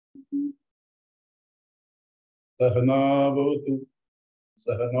Sahana bhavatu,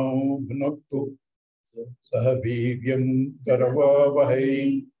 Sahano bhunaktu, Saha Viryam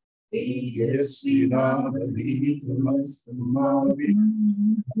Karavavahai, Yasvinavadhitamastumavi,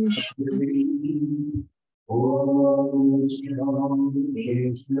 Om Shram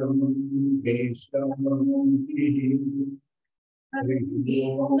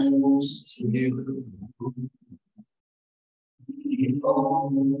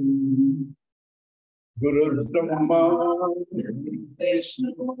Guru Brahma,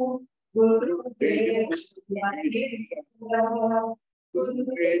 Vishnu, Guru Deva, Guru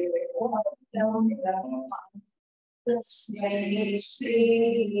Deva, Tasmai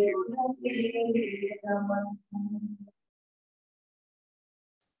Shri Namaha.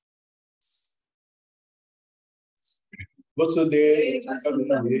 Vasudeva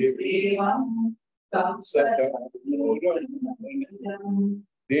Devam Tamsatamuram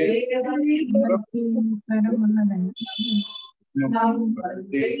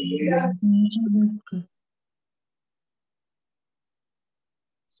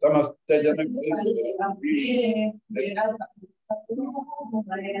Samasta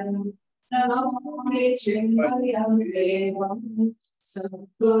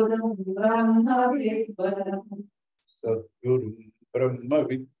Sadguru Brahma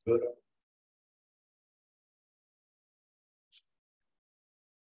Vidvaram.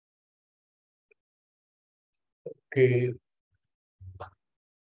 Okay.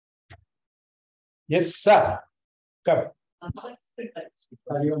 Yes, sir. Come.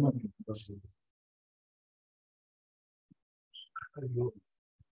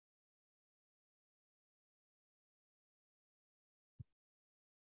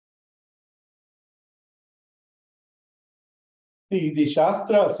 See, the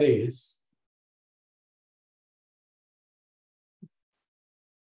Shastra says,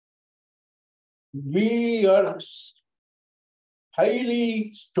 we are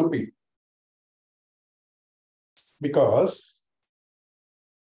highly stupid because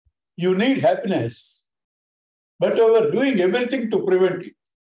you need happiness, but you are doing everything to prevent it.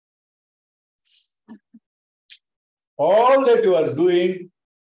 All that you are doing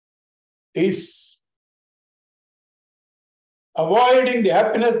is avoiding the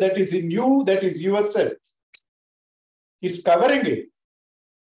happiness that is in you, that is yourself. It's covering it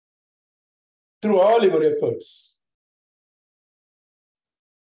through all your efforts.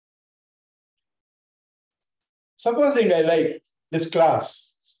 Supposing I like this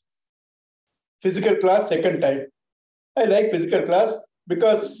class, physical class, second time. I like physical class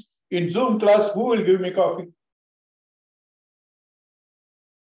because in Zoom class, who will give me coffee?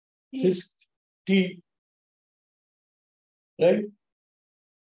 His tea. Right?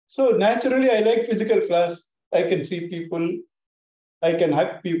 So naturally, I like physical class. I can see people. I can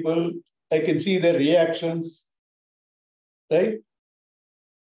hug people. I can see their reactions. Right?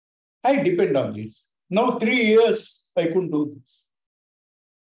 I depend on this. Now, 3 years, I couldn't do this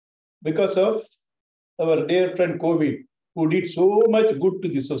because of our dear friend COVID, who did so much good to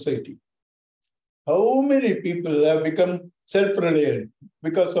the society. How many people have become self-reliant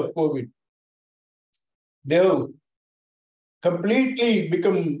because of COVID? They have completely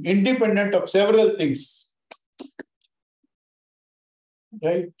become independent of several things.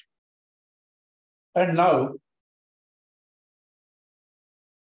 Right? And now,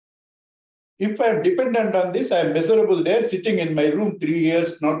 if I am dependent on this, I am miserable there, sitting in my room 3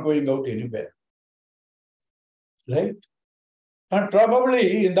 years, not going out anywhere. Right? And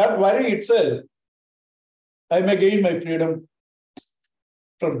probably in that worry itself, I may gain my freedom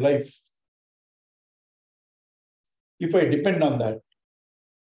from life if I depend on that.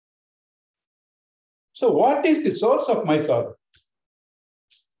 So what is the source of my sorrow?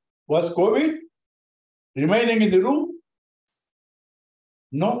 Was COVID remaining in the room?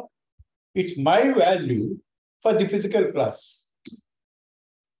 No. It's my value for the physical class.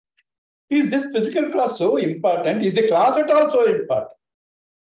 Is this physical class so important? Is the class at all so important?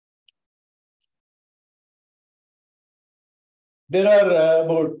 There are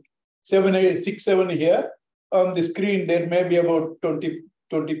about 6, 7 here. On the screen, there may be about 20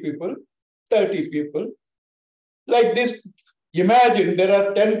 people, 30 people. Like this, imagine there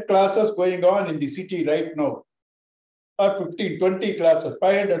are 10 classes going on in the city right now. Or 15, 20 classes,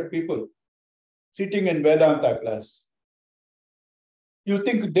 500 people sitting in Vedanta class. You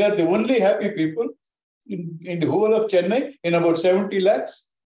think they are the only happy people in the whole of Chennai, in about 70 lakhs?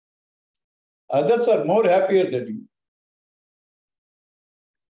 Others are more happier than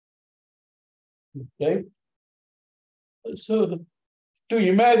you. Right? So, to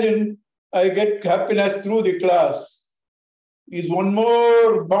imagine I get happiness through the class is one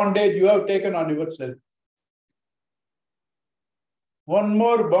more bondage you have taken on yourself. one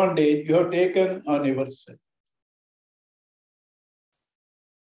more bondage you have taken on yourself.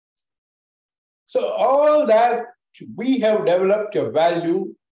 So all that we have developed a value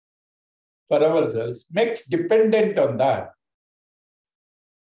for ourselves, makes dependent on that,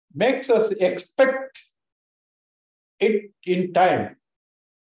 makes us expect it in time.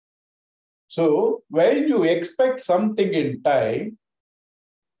 So when you expect something in time,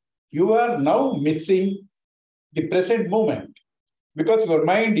 you are now missing the present moment because your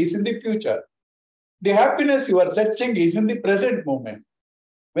mind is in the future. The happiness you are searching is in the present moment.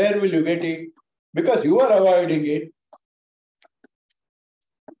 Where will you get it? Because you are avoiding it.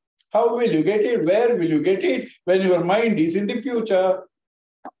 How will you get it? Where will you get it? When your mind is in the future.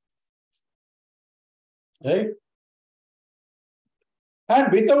 Right? And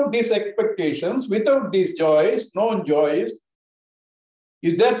without these expectations, without these joys, known joys,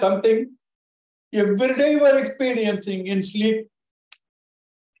 is there something every day you are experiencing in sleep?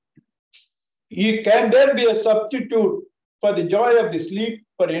 Can there be a substitute for the joy of the sleep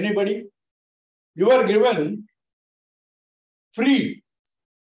for anybody? You are given free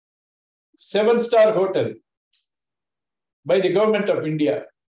 7-star hotel by the government of India.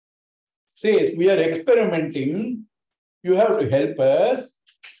 Says we are experimenting. You have to help us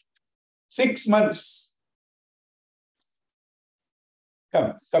 6 months.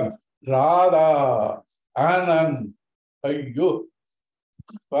 Come. Radha, Anand, Ayyo.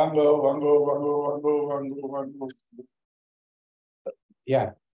 Vango. Yeah,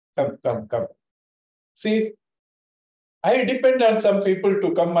 come. See, I depend on some people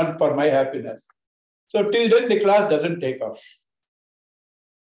to come and for my happiness. So till then the class doesn't take off.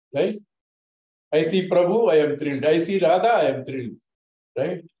 Right? I see Prabhu, I am thrilled. I see Radha, I am thrilled.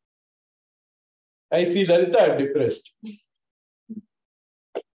 Right? I see Lalita, I am depressed.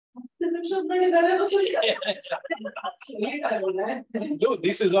 No,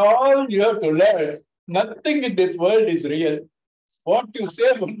 this is all you have to learn. Nothing in this world is real. What you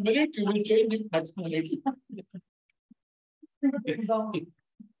say 1 minute, you will change it next minute.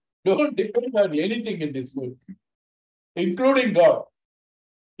 Don't depend on anything in this world, including God.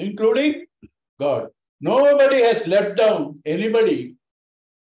 Including God. Nobody has let down anybody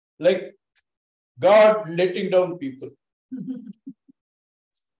like God letting down people.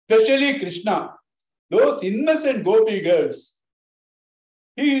 Especially Krishna. Those innocent gopi girls.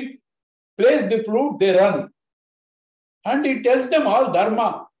 He plays the flute, they run. And he tells them all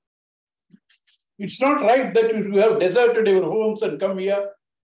dharma. It's not right that you have deserted your homes and come here.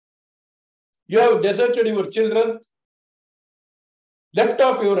 You have deserted your children, left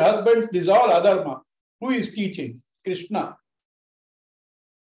off your husbands. This is all adharma. Who is teaching? Krishna.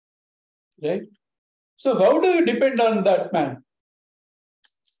 Right? So how do you depend on that man?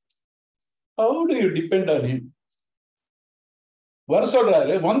 How do you depend on him? How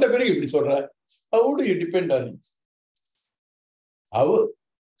do you depend on him?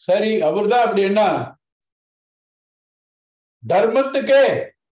 சரி அவர்தான் அப்படி என்ன தர்மத்துக்கே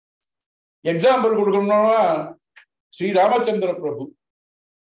example கொடுக்கணும்னா ஸ்ரீ ராமச்சந்திர பிரபு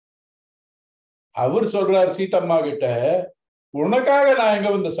அவர் சொல்றார் சீதம்மா கிட்ட, உனக்காக நான் எங்க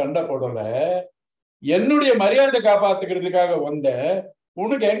வந்து சண்டை போடல, என்னுடைய மரியாதை காப்பாத்துக்கிறதுக்காக வந்த,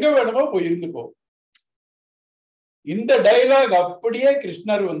 உனக்கு எங்க வேணுமோ போய் இருந்துக்கோ. இந்த டைலாக் அப்படியே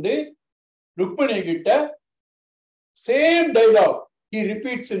கிருஷ்ணர் வந்து ருக்மிணி கிட்ட same dialogue he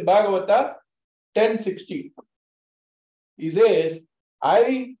repeats in Bhagavata 10:60. He says, I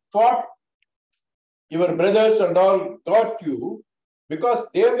fought your brothers and all got you because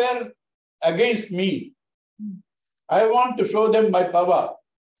they were against me. I want to show them my power.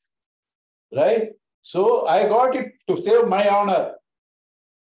 Right? So I got it to save my honor.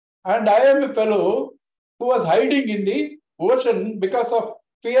 And I am a fellow who was hiding in the ocean because of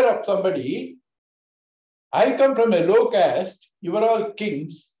fear of somebody. I come from a low caste. You are all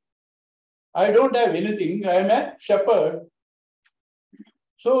kings. I don't have anything. I am a shepherd.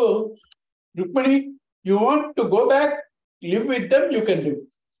 So, Rukmini, you want to go back, live with them, you can live.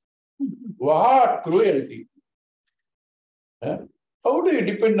 What cruelty. How do you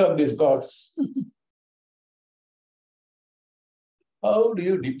depend on these gods? How do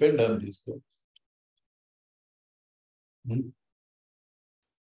you depend on these gods?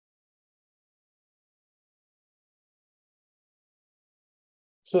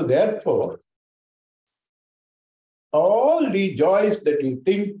 So therefore, all the joys that you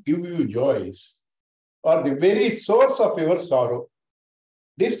think give you joys are the very source of your sorrow.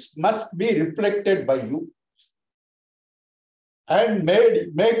 This must be reflected by you and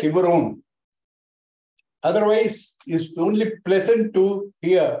make your own. Otherwise, it's only pleasant to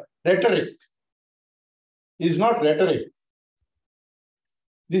hear rhetoric. It's not rhetoric.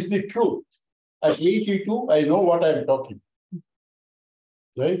 This is the truth. At 82, I know what I'm talking.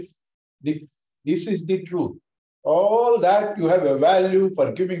 Right? This is the truth. All that you have a value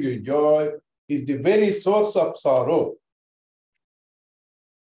for giving you joy is the very source of sorrow.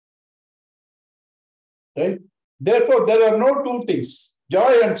 Right? Therefore, there are no two things,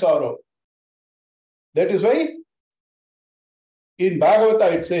 joy and sorrow. That is why in Bhagavata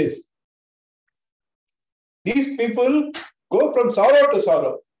it says, these people go from sorrow to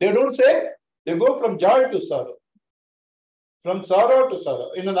sorrow. They don't say, they go from joy to sorrow. From sorrow to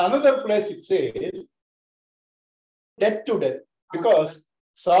sorrow. In another place it says, death to death. Because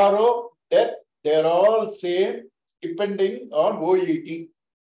sorrow, death, they are all same depending on OET.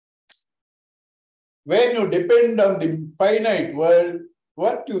 When you depend on the finite world,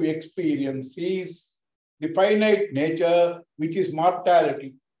 what you experience is the finite nature, which is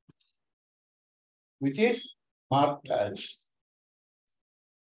mortality. Which is mortality.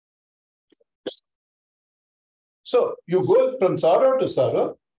 So you go from sorrow to sorrow,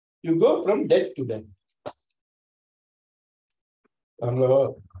 you go from death to death.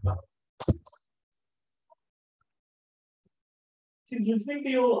 Hello. She's listening to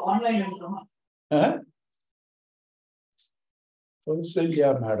you online. Kausalya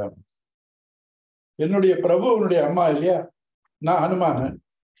madam. என்னுடைய பிரபு உன்னுடைய அம்மா இல்லையா? நான் ஹனுமான்.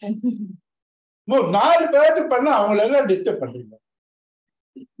 4 பேருக்கு பண்ண அவங்கள எல்லாம் disturb பண்றீங்க.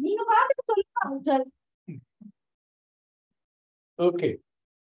 நீங்க பாத்துட்டு சொல்லுங்க. Okay.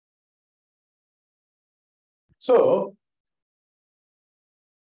 So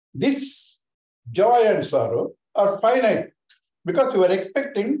this joy and sorrow are finite because you are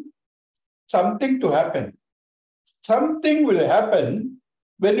expecting something to happen. Something will happen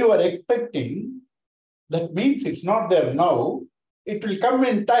when you are expecting. That means it's not there now. It will come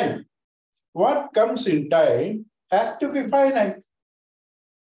in time. What comes in time has to be finite.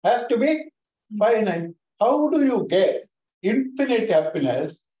 Has to be finite. How do you get infinite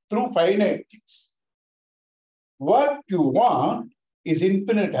happiness through finite things? What you want is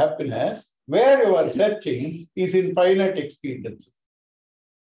infinite happiness. Where you are searching is in finite experiences.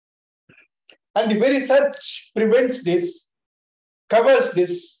 And the very search prevents this, covers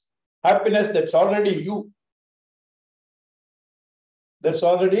this happiness that's already you. That's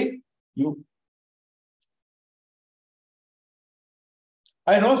already you.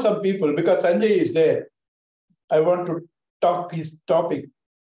 I know some people, because Sanjay is there, I want to talk his topic.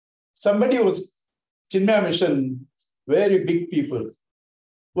 Somebody was, Chinmaya Mission, very big people,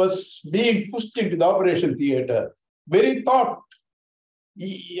 was being pushed into the operation theatre. Very thought.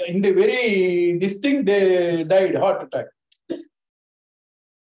 In the very, this thing, they died, heart attack.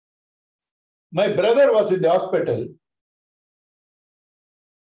 My brother was in the hospital.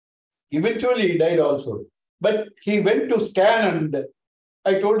 Eventually, he died also. But he went to scan and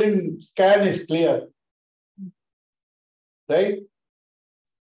I told him, scan is clear. Right?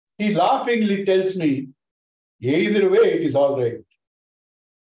 He laughingly tells me, either way, it is all right.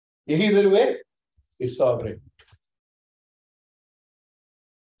 Either way, it's all right.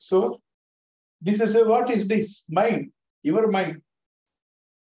 So, this is what is this? Mind, your mind.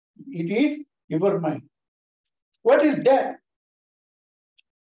 It is your mind. What is death?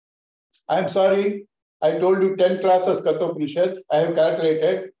 I'm sorry, I told you 10 classes Kathopanishad. I have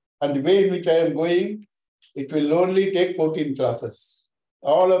calculated, and the way in which I am going, it will only take 14 classes.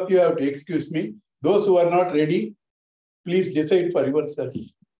 All of you have to excuse me. Those who are not ready, please decide for yourself.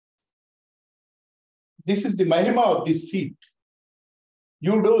 This is the mahima of this seat.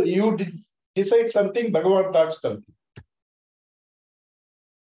 You decide something, Bhagavan talks something.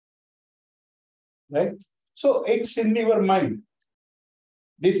 Right? So it's in your mind.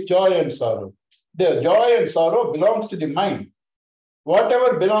 This joy and sorrow. The joy and sorrow belongs to the mind.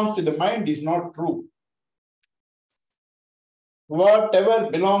 Whatever belongs to the mind is not true. Whatever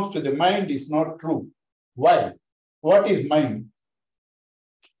belongs to the mind is not true. Why? What is mind?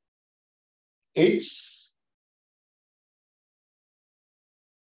 It's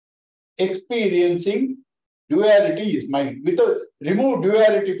experiencing duality is mind. Remove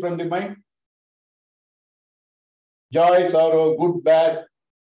duality from the mind. Joy, sorrow, good, bad,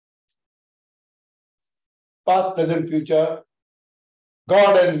 past, present, future,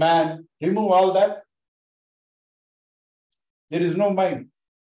 God and man. Remove all that. There is no mind.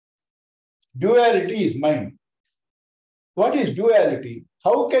 Duality is mind. What is duality?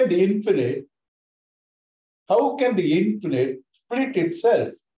 How can the infinite split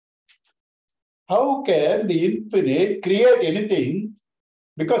itself? How can the infinite create anything?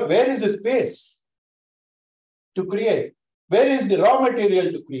 Because where is the space to create? Where is the raw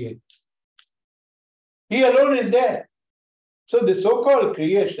material to create? He alone is there. So the so-called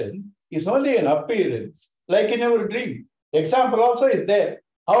creation is only an appearance, like in our dream. Example also is there.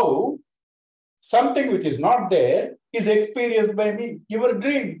 How something which is not there is experienced by me. Your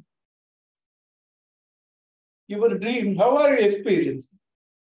dream. Your dream, how are you experiencing?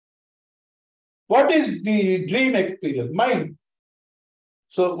 What is the dream experience? Mind.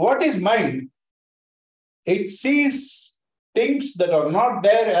 So what is mind? It sees things that are not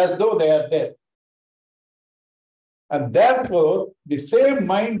there as though they are there. And therefore, the same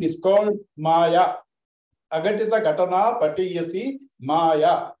mind is called Maya. Agatita Gatana Patiyasi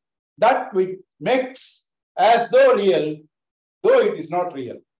Maya. That which makes as though real, though it is not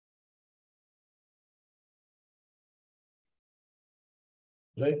real.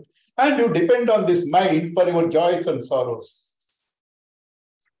 Right? And you depend on this mind for your joys and sorrows.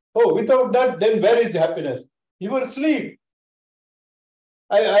 Oh, without that, then where is happiness? Your sleep.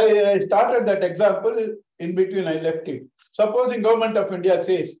 I started that example, in between I left it. Supposing Government of India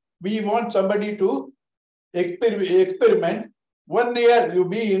says, we want somebody to experiment. 1 year you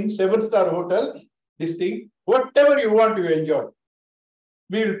be in 7-star hotel, this thing, whatever you want to enjoy.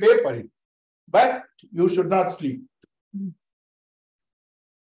 We will pay for it. But you should not sleep.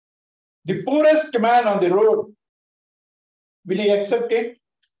 The poorest man on the road, will he accept it?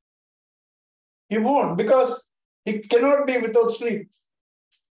 He won't, because he cannot be without sleep.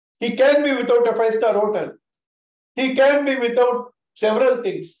 He can be without a 5-star hotel. He can be without several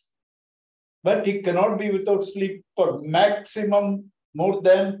things. But he cannot be without sleep for maximum more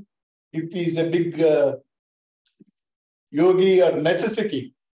than if he is a big yogi or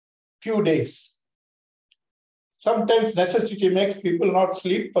necessity, few days. Sometimes necessity makes people not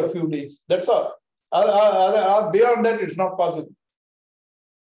sleep for a few days. That's all. Beyond that, it's not possible.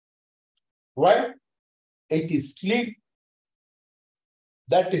 Why? It is sleep.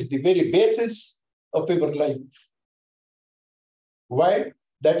 That is the very basis of your life. Why?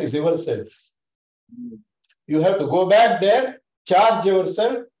 That is yourself. You have to go back there, charge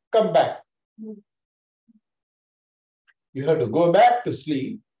yourself, come back. You have to go back to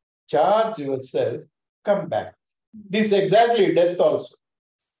sleep, charge yourself, come back. This is exactly death also.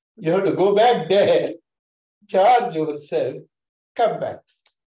 You have to go back there, charge yourself, come back.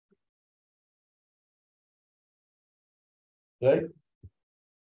 Right?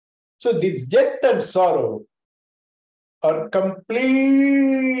 So this death and sorrow are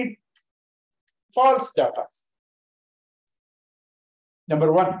complete false data.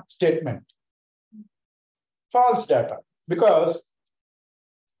 Number one statement. False data. Because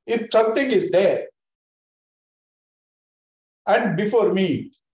if something is there and before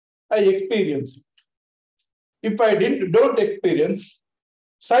me, I experience it. If I don't experience,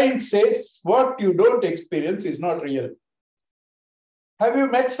 science says what you don't experience is not real. Have you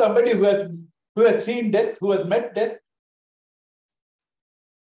met somebody who has seen death, who has met death?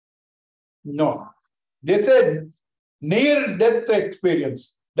 No. They said near death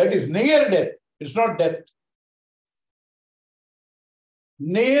experience. That is near death. It's not death.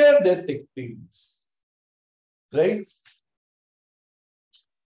 Near death experience. Right?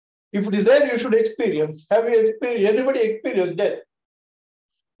 If it is there, you should experience. Have you experienced? Anybody experienced death?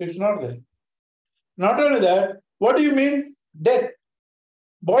 It's not there. Not only that, what do you mean death?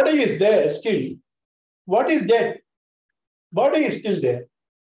 Body is there still. What is death? Body is still there.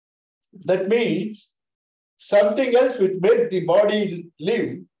 That means something else which made the body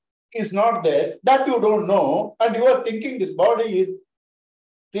live is not there. That you don't know, and you are thinking this body is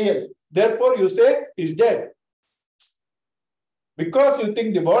real. Therefore, you say is dead. Because you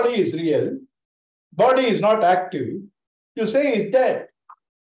think the body is real, body is not active, you say is dead.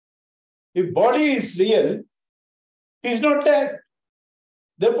 If body is real, he is not dead.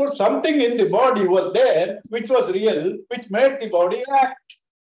 Therefore, something in the body was there, which was real, which made the body act.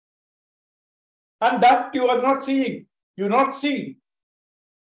 And that you are not seeing. You not see.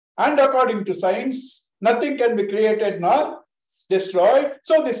 And according to science, nothing can be created nor destroyed.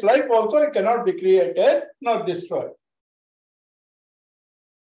 So this life also cannot be created nor destroyed.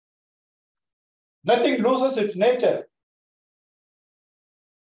 Nothing loses its nature.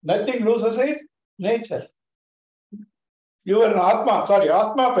 Nothing loses its nature. You are an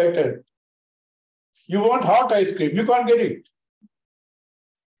asthma patient. You want hot ice cream. You can't get it.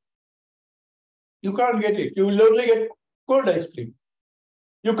 You can't get it. You will only get cold ice cream.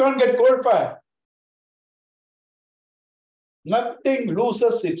 You can't get cold fire. Nothing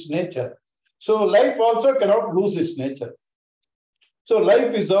loses its nature. So life also cannot lose its nature. So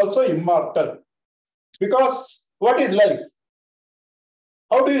life is also immortal. Because what is life?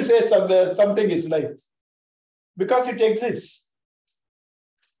 How do you say something is life? Because it exists.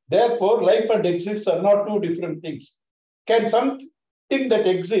 Therefore, life and existence are not two different things. Can something that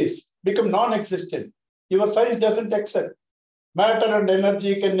exists become non-existent? Your science doesn't accept. Matter and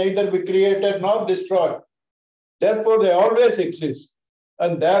energy can neither be created nor destroyed. Therefore, they always exist.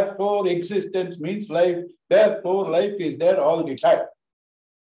 And therefore, existence means life. Therefore, life is there all the time.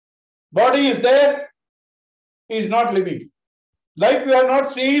 Body is there, is not living. Life you have not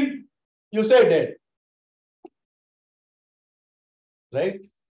seen, you say dead. Right?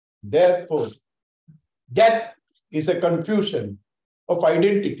 Therefore, death is a confusion of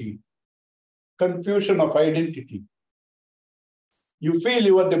identity. Confusion of identity. You feel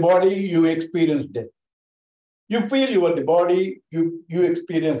you are the body, you experience death. You feel you are the body, you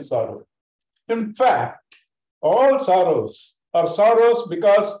experience sorrow. In fact, all sorrows are sorrows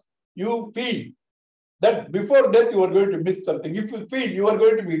because you feel that before death you are going to miss something. If you feel you are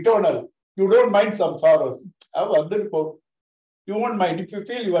going to be eternal, you don't mind some sorrows. You won't mind if you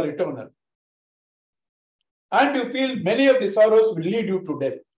feel you are eternal. And you feel many of the sorrows will lead you to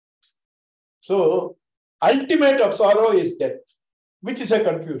death. So, ultimate of sorrow is death, which is a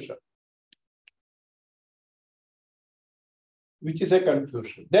confusion. Which is a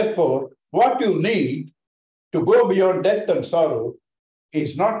confusion. Therefore, what you need to go beyond death and sorrow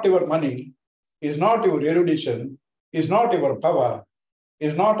is not your money, is not your erudition, is not your power,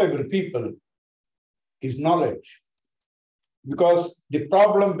 is not your people, is knowledge. Because the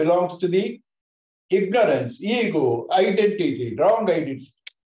problem belongs to the ignorance, ego, identity, wrong identity.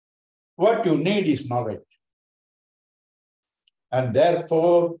 What you need is knowledge. And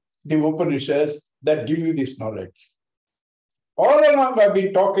therefore, the Upanishads that give you this knowledge. All along I've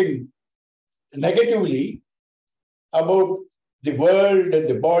been talking negatively about the world and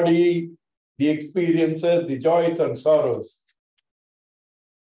the body, the experiences, the joys and sorrows.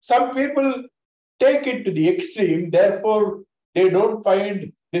 Some people take it to the extreme, therefore they don't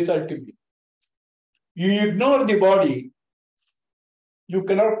find this ultimate. You ignore the body, you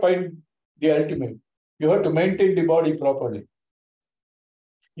cannot find the ultimate. You have to maintain the body properly.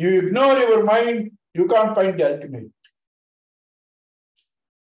 You ignore your mind, you can't find the ultimate.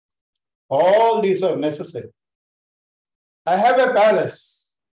 All these are necessary. I have a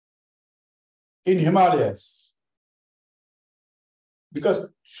palace in Himalayas because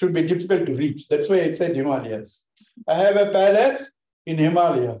it should be difficult to reach. That's why it said Himalayas. I have a palace in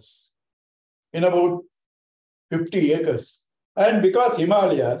Himalayas in about 50 acres. And because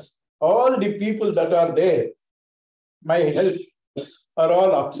Himalayas, all the people that are there, my help, are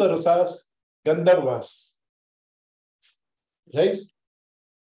all Apsarasas, Gandharvas. Right?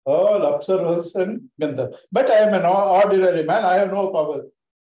 All Apsaras and Gandharvas. But I am an ordinary man. I have no power.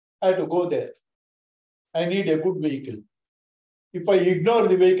 I have to go there. I need a good vehicle. If I ignore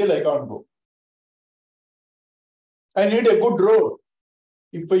the vehicle, I can't go. I need a good road.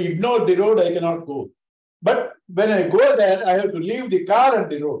 If I ignore the road, I cannot go. But when I go there, I have to leave the car and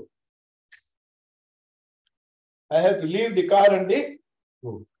the road. I have to leave the car and the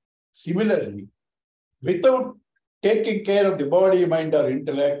road. Similarly, without taking care of the body, mind, or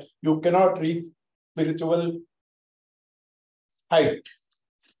intellect, you cannot reach spiritual height.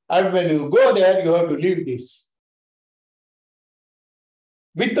 And when you go there, you have to leave this.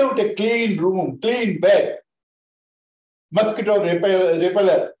 Without a clean room, clean bed, mosquito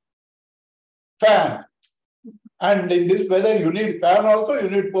repeller, fan. And in this weather, you need fan also, you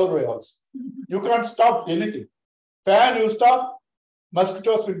need porway also. You can't stop anything. Fan you stop,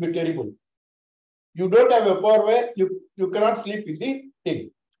 mosquitoes will be terrible. You don't have a porway, you cannot sleep with the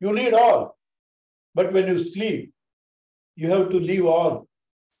thing. You need all. But when you sleep, you have to leave all.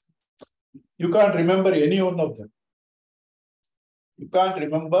 You can't remember any one of them. You can't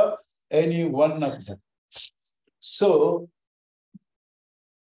remember any one of them. So,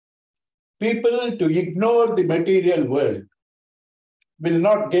 people to ignore the material world will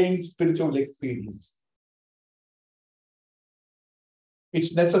not gain spiritual experience.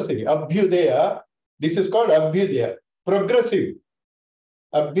 It's necessary. Abhyudaya, this is called Abhyudaya, progressive.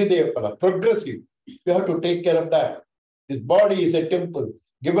 Abhyudaya phala, progressive. You have to take care of that. This body is a temple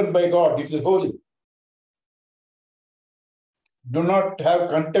given by God. It is holy. Do not have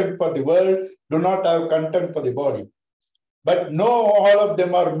contempt for the world. Do not have contempt for the body. But know all of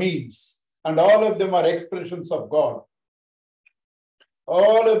them are means and all of them are expressions of God.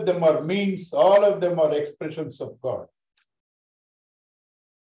 All of them are means, all of them are expressions of God.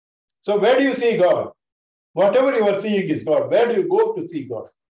 So where do you see God? Whatever you are seeing is God. Where do you go to see God?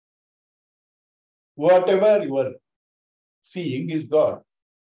 Whatever you are seeing is God.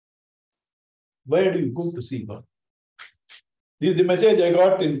 Where do you go to see God? This is the message I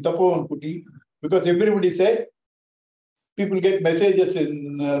got in Tapo and Kuti, because everybody said people get messages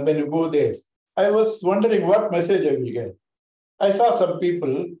in when you go there. I was wondering what message I will get. I saw some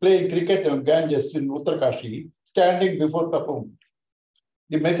people playing cricket on Ganges in Uttarkashi, standing before Tapum.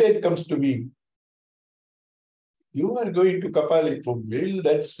 The message comes to me. You are going to Kapalipum, well,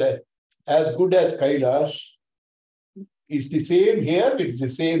 that's as good as Kailash. It's the same here, it's the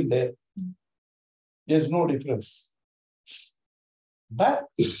same there. There's no difference. But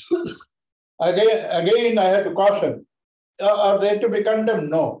again, I have to caution. Are they to be condemned?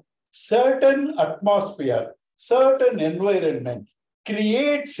 No. Certain atmosphere, certain environment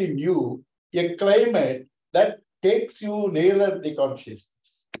creates in you a climate that takes you nearer the consciousness.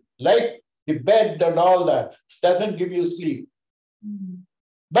 Like the bed and all that doesn't give you sleep.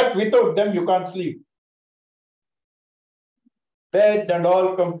 But without them, you can't sleep. Bed and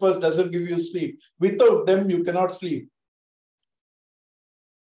all comforts doesn't give you sleep. Without them, you cannot sleep.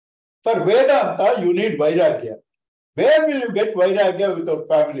 For Vedanta, you need Vairagya. Where will you get Vairagya without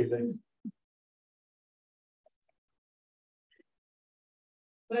family life?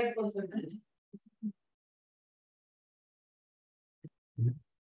 Right.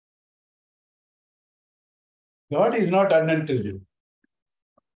 God is not unintelligent.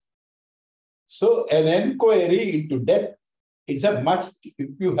 So an inquiry into death is a must if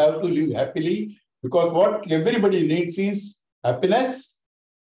you have to live happily, because what everybody needs is happiness,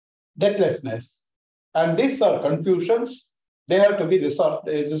 deathlessness. And these are confusions. They have to be resolved.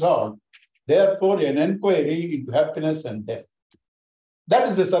 Therefore, an inquiry into happiness and death. That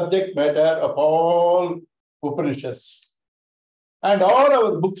is the subject matter of all Upanishads. And all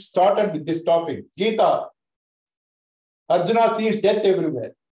our books started with this topic. Gita. Arjuna sees death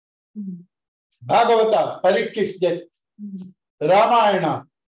everywhere. Bhagavata, Parikshit's death. Ramayana,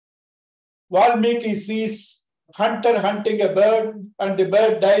 Valmiki sees hunter hunting a bird and the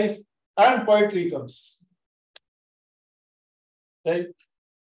bird dies and poetry comes. Right?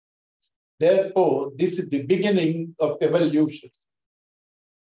 Therefore, this is the beginning of evolution.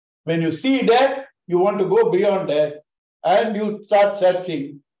 When you see death, you want to go beyond death and you start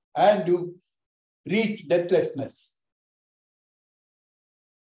searching and you reach deathlessness.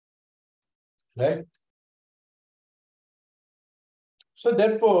 Right? So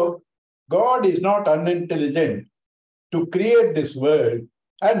therefore, God is not unintelligent to create this world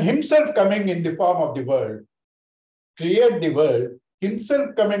and himself coming in the form of the world. Create the world,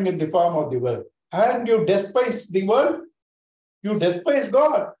 himself coming in the form of the world. And you despise the world, you despise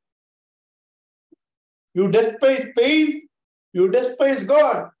God. You despise pain, you despise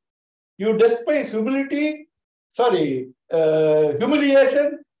God. You despise humility,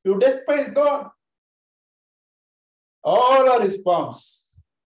 humiliation, you despise God. All are his forms.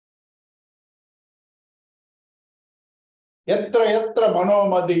 Yatra yatra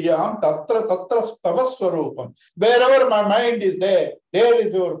manomadiyam tatra tatra stavaswarupam. Wherever my mind is there, there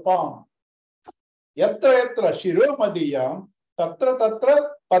is your form. Yatra yatra shiromadiyam tatra tatra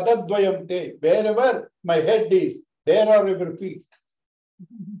padadvayam te. Wherever my head is, there are your feet.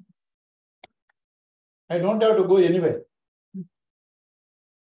 I don't have to go anywhere.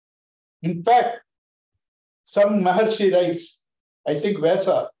 In fact, some Maharshi writes, I think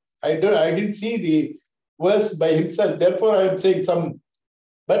Vyasa, I didn't see the verse by himself, therefore I am saying some,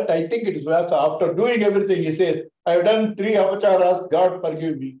 but I think it is Vyasa. After doing everything, he says, I have done 3 apacharas, God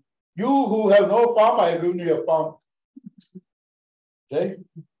forgive me. You who have no form, I have given you a form. Right?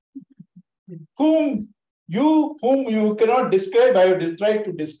 Whom you cannot describe, I have tried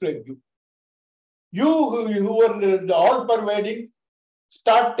to describe you. You who are all-pervading,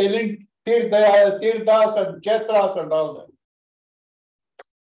 start telling Tirthas and Kshetras and all that.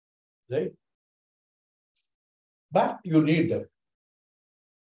 Right? But you need them.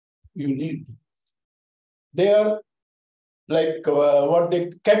 You need them. They are like what they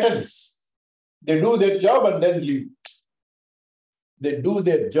catalysts. They do their job and then leave. They do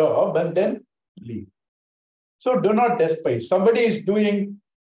their job and then leave. So do not despise. Somebody is doing,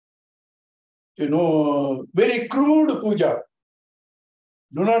 very crude puja.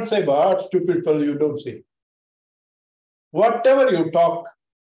 Do not say, but stupid fellow, you don't say. Whatever you talk.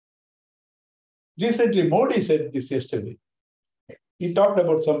 Recently, Modi said this yesterday. He talked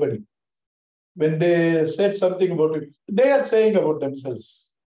about somebody. When they said something about it, they are saying about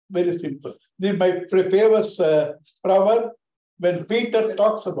themselves. Very simple. My famous proverb, when Peter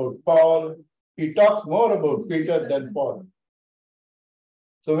talks about Paul, he talks more about Peter than Paul.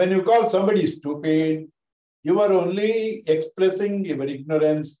 So when you call somebody stupid, you are only expressing your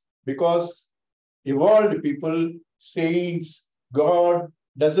ignorance because evolved people, saints, God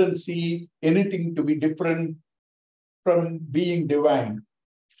doesn't see anything to be different from being divine.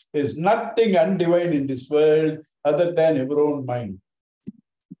 There's nothing undivine in this world other than your own mind.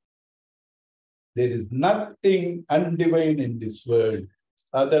 There is nothing undivine in this world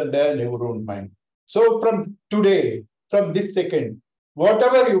other than your own mind. So from today, from this second,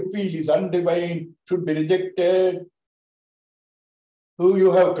 whatever you feel is undivine should be rejected. Who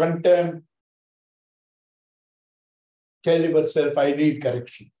you have contempt, tell yourself, I need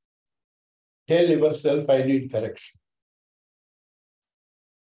correction. Tell yourself, I need correction.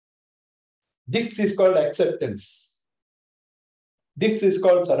 This is called acceptance. This is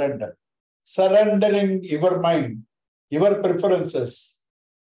called surrender. Surrendering your mind, your preferences,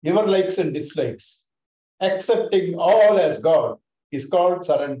 your likes and dislikes, accepting all as God is called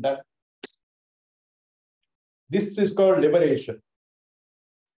surrender. This is called liberation.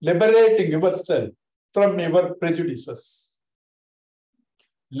 Liberating yourself from your prejudices.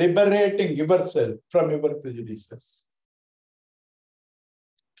 Liberating yourself from your prejudices.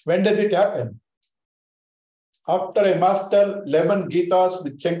 When does it happen? After I master 11 Gitas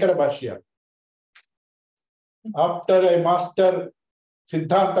with Shankara Bhashya. After I master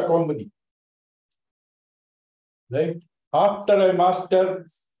Siddhanta Kaumudi. Right? After I master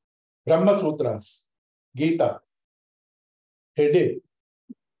Brahma Sutras, Gita, Headache.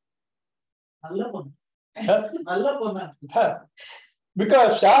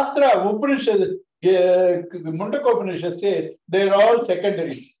 Because Shastra, Upanishad, Mundaka Upanishad says they are all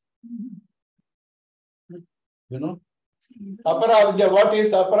secondary. You know? Aparavidya, what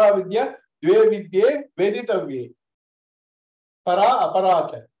is Aparavidya? Dve vidye veditavye. Para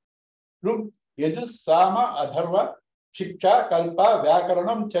aparacha. Look, Yajus, Sama, Adharva, Shiksha, Kalpa,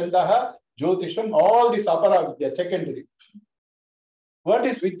 Vyakaranam, Chandaha, Jyotisham, all these Aparavidya, secondary. What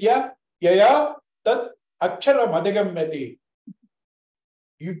is Vidya? Yaya tat akshara madhigamyati.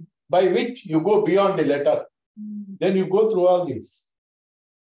 By which you go beyond the letter. Then you go through all this.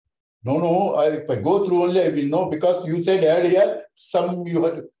 No, if I go through only, I will know, because you said earlier, some you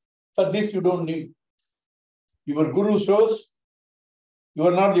have to. For this, you don't need. Your guru shows you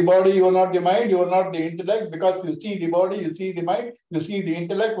are not the body, you are not the mind, you are not the intellect, because you see the body, you see the mind, you see the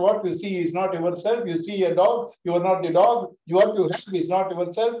intellect. What you see is not yourself. You see a dog, you are not the dog. What you have is not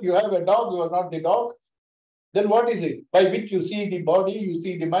yourself. You have a dog, you are not the dog. Then what is it? By which you see the body, you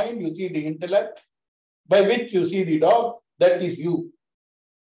see the mind, you see the intellect, by which you see the dog, that is you.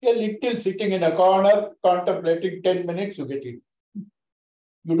 A little sitting in a corner, contemplating 10 minutes, you get it.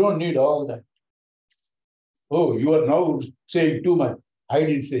 You don't need all that. Oh, you are now saying too much. I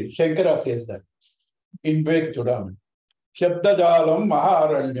didn't say. Shankara says that in Vek Chudaman. Shabdajalam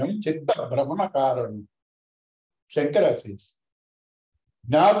Maharanyam Chitta Brahmana Karanam. Shankara says.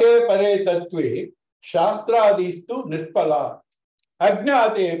 Jnate pare tatve Shastradistu Nispala.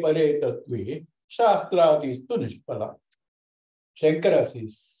 Ajnate pare tatve Shastradistu Nispala. Shankara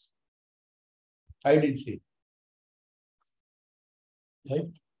says. I didn't say. Right?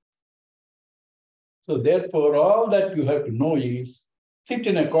 So therefore, all that you have to know is sit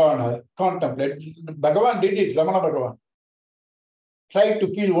in a corner, contemplate. Bhagavan did it, Ramana Bhagavan. Tried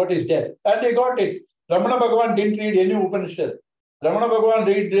to feel what is death. And they got it. Ramana Bhagavan didn't read any Upanishad. Ramana Bhagavan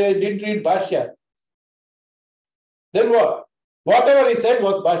didn't read Bhashya. Then what? Whatever he said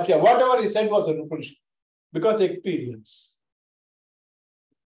was Bhashya. Whatever he said was an Upanishad. Because experience.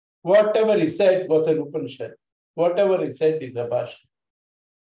 Whatever he said was an Upanishad. Whatever he said is a Bhashya.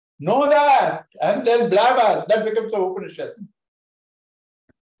 Know that, and then blabber, that becomes an Upanishad.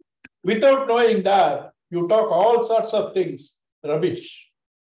 Without knowing that, you talk all sorts of things, rubbish.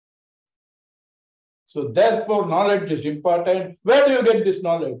 So therefore, knowledge is important. Where do you get this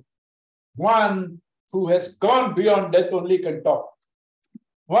knowledge? One who has gone beyond death only can talk.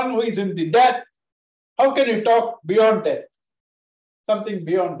 One who is in the death, how can you talk beyond death? Something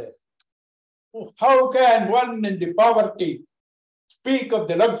beyond death. How can one in the poverty speak of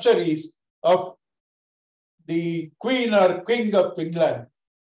the luxuries of the Queen or King of England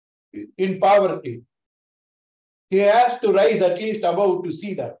in poverty? He has to rise at least above to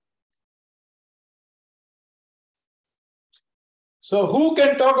see that. So who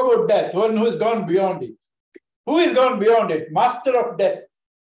can talk about death? One who has gone beyond it. Who is gone beyond it? Master of death.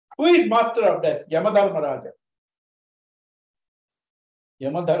 Who is master of death? Yamadharmaraja.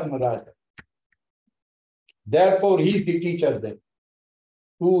 Yamadharmaraja. Therefore, he is the teacher then,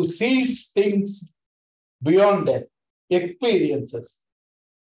 who sees things beyond death, experiences.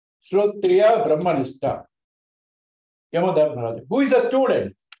 Shrotriya Brahmanishta. Yamadharmaraja. Who is a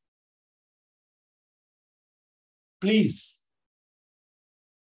student? Please,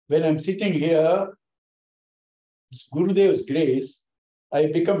 when I'm sitting here, it's Gurudev's grace, I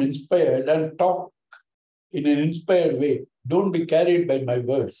become inspired and talk in an inspired way. Don't be carried by my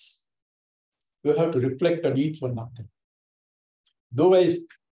words. You have to reflect on each one of them. Though I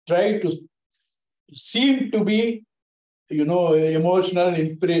try to seem to be, emotional,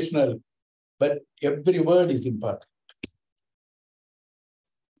 inspirational, but every word is important.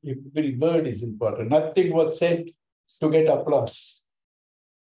 Every word is important. Nothing was said to get applause.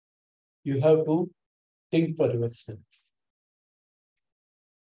 You have to think for yourself.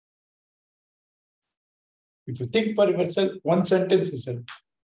 If you think for yourself, one sentence is enough.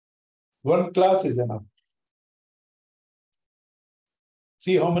 One class is enough.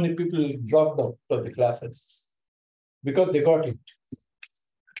 See how many people dropped out of the classes because they got it.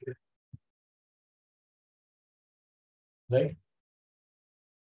 Right?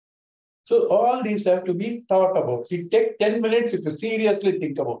 So all these have to be thought about. It takes 10 minutes if you seriously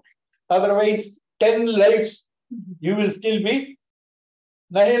think about it. Otherwise, 10 lives, you will still be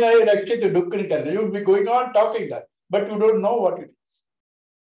nahi nahi rakshit dukkani karne. You will be going on talking that, but you don't know what it is.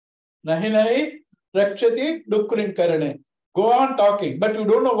 Nahi nahi rakshati dukkani karne. Go on talking, but you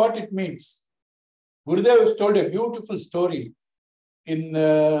don't know what it means. Gurudev has told a beautiful story in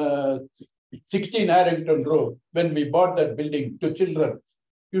 16 Harrington Road when we bought that building to children.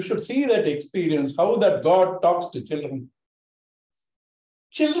 You should see that experience, how that God talks to children.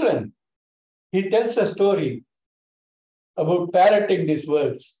 Children, he tells a story about parroting these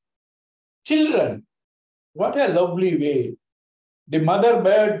words. Children, what a lovely way. The mother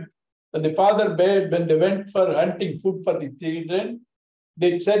bird and the father bird, when they went for hunting food for the children,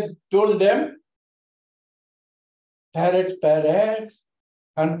 they told them, parrots, parrots,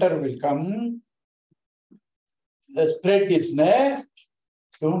 hunter will come, spread his nest,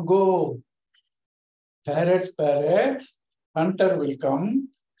 don't go. Parrots, parrots, hunter will come,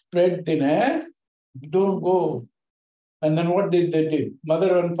 spread the nest, don't go. And then what did they do?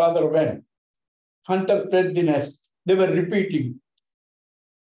 Mother and father went. Hunter spread the nest. They were repeating.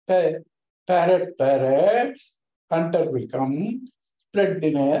 Parrots, parrots, hunter will come, spread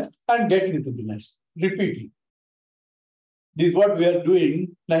the nest and get into the nest. Repeating. This is what we are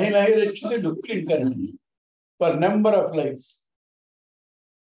doing. Nahi nahi rakshite dukkani karne. For number of lives.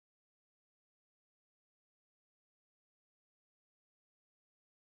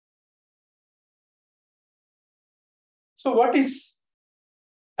 So what is,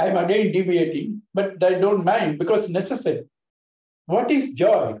 I'm again deviating, but I don't mind because necessary. What is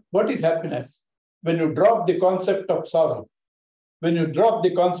joy? What is happiness? When you drop the concept of sorrow, when you drop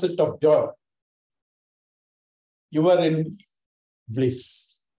the concept of joy, you are in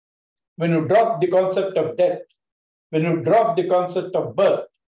bliss. When you drop the concept of death, when you drop the concept of birth,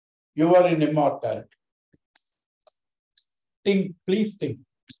 you are in immortality. Think, please think.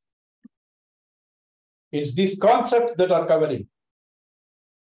 It's these concepts that are covering.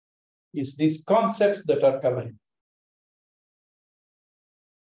 It's these concepts that are covering.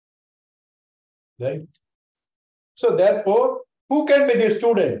 Right? So therefore, who can be the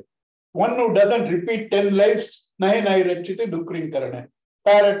student? One who doesn't repeat 10 lives, nahi nahi rachite dukrin karane.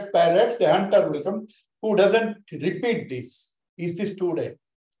 Parrots, parrots, the hunter will come. Who doesn't repeat this is the student.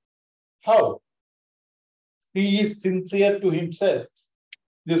 How? He is sincere to himself.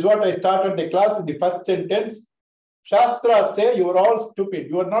 This is what I started the class with the first sentence. Shastra say you are all stupid.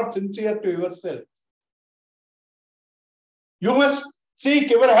 You are not sincere to yourself. You must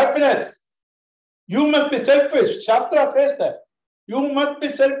seek your happiness. You must be selfish. Shastra says that. You must be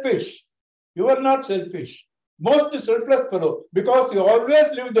selfish. You are not selfish. Most selfless fellow, because you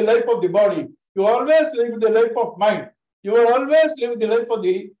always live the life of the body. You always live the life of mind. You always live the life of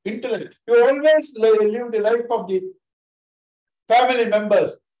the intellect. You always live the life of the family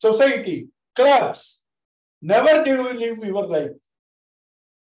members, society, clubs. Never do you live your life.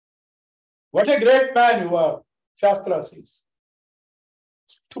 What a great man you are, Shastra says.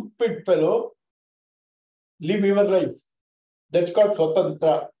 Stupid fellow, live your life. That's called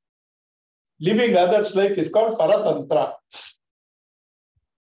Swatantra. Living others' life is called Paratantra.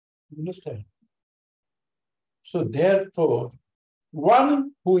 Understand? So therefore,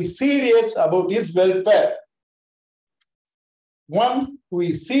 one who is serious about his welfare,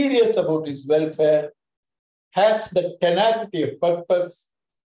 has the tenacity of purpose,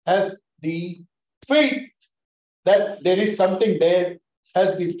 has the faith that there is something there,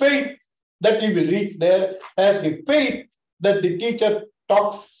 has the faith that he will reach there, has the faith that the teacher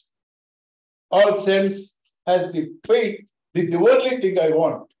talks all sense, has the faith. This is the only thing I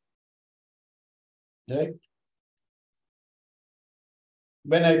want. Right?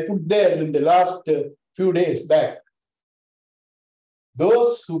 When I put there in the last few days back,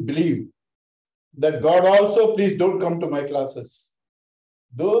 those who believe that God also, please don't come to my classes.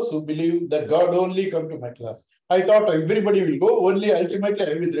 Those who believe that God only come to my class. I thought everybody will go, only ultimately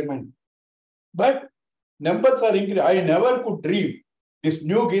I will remain. But numbers are increasing. I never could dream this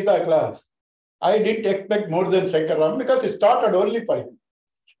new Gita class. I didn't expect more than Shankaram because it started only for him.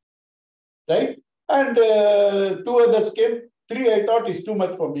 Right? And two others came. Three I thought is too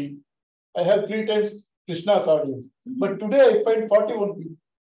much for me. I have 3 times Krishna's audience. But today I find 41 people.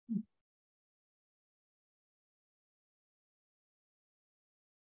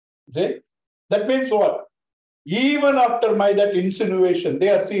 Right? That means what? Even after that insinuation, they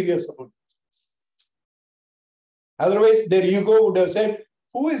are serious about it. Otherwise, their ego would have said,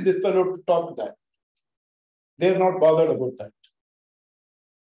 who is this fellow to talk that? They are not bothered about that.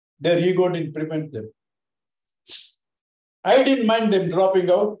 Their ego didn't prevent them. I didn't mind them dropping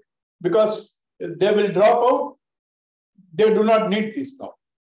out because they will drop out. They do not need this now.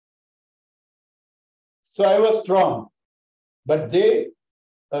 So I was strong, but they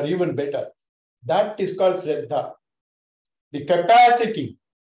are even better. That is called Shraddha. The capacity,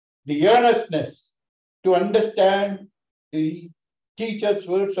 the earnestness to understand the teacher's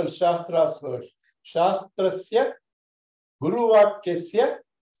words and Shastra's words. Shastrasya Guruvakyasya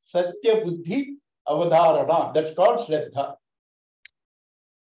Satya Buddhi Avadharana. That's called Shraddha.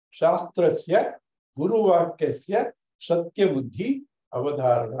 Shastrasya Guruvakyasya Satya Buddhi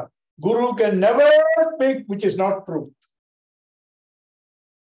Avadharana. Guru can never speak which is not truth.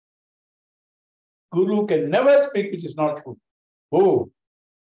 Guru can never speak which is not true. Oh,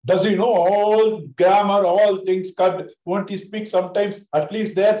 does he know all grammar, all things cut? Won't he speak sometimes? At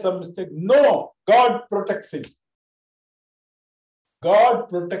least there's some mistake. No, God protects him. God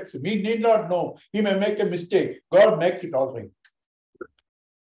protects him. He need not know. He may make a mistake. God makes it all right.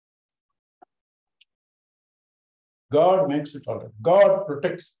 God makes it all right. God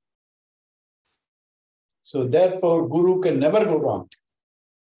protects. So therefore, Guru can never go wrong.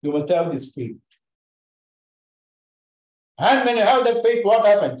 You must have this faith. And when you have that faith, what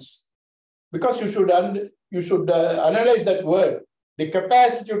happens? Because you should analyze that word, the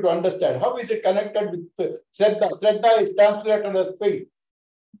capacity to understand. How is it connected with Shraddha? Shraddha is translated as faith.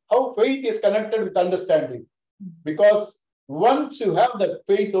 How faith is connected with understanding? Because once you have that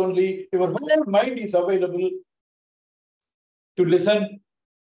faith only, your whole mind is available to listen,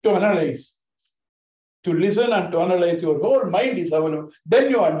 to analyze. To listen and to analyze, your whole mind is available.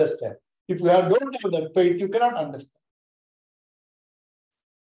 Then you understand. If you don't have that faith, you cannot understand.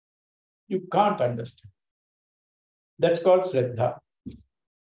 You can't understand. That's called Shraddha.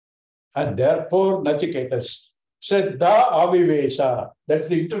 And therefore, Nachiketas. Shraddha Avivesha. That's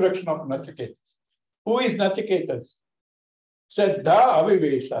the introduction of Nachiketas. Who is Nachiketas? Shraddha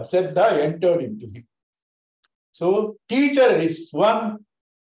Avivesha. Shraddha entered into him. So, teacher is one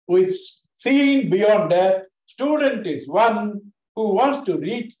who is seeing beyond that. Student is one who wants to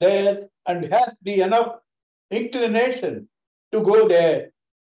reach there and has the enough inclination to go there.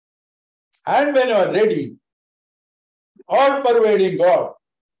 And when you are ready, all-pervading God,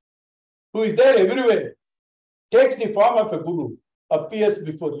 who is there everywhere, takes the form of a guru, appears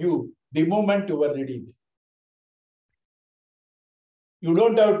before you the moment you are ready. You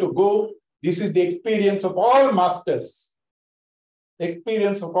don't have to go. This is the experience of all masters.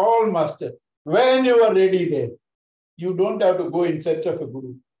 Experience of all masters. When you are ready there, you don't have to go in search of a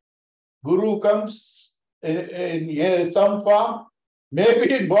guru. Guru comes in some form,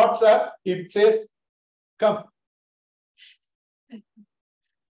 maybe in WhatsApp, it says, come.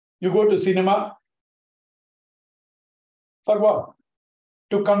 You go to cinema. For what?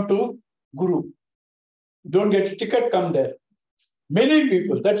 To come to Guru. Don't get a ticket, come there. Many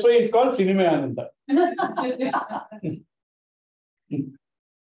people. That's why it's called Cinema Ananda.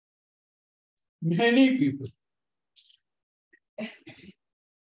 Many people.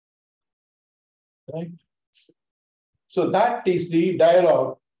 Right? So that is the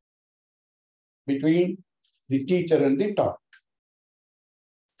dialogue between the teacher and the taught.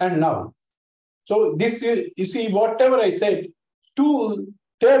 And now, so this is, you see, whatever I said, to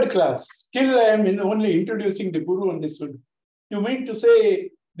third class, still I am only introducing the Guru and the student. You mean to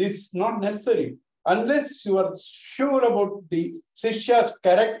say this is not necessary? Unless you are sure about the Shishya's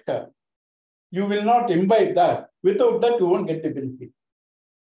character, you will not imbibe that. Without that, you won't get the benefit.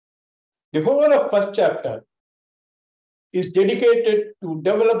 The whole of first chapter is dedicated to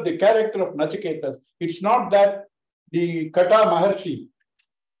develop the character of Nachiketas. It's not that the Kata Maharshi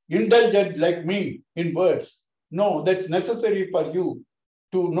indulged like me in words. No, that's necessary for you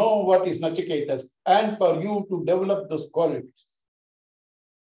to know what is Nachiketas and for you to develop those qualities.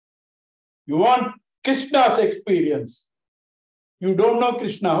 You want Krishna's experience. You don't know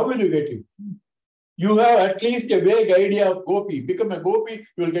Krishna, how will you get it? You have at least a vague idea of Gopi. Become a Gopi,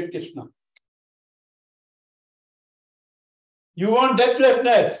 you will get Krishna. You want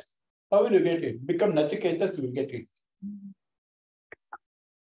deathlessness. How will you get it? Become Nachiketas, you will get it.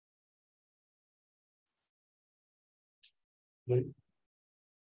 Right?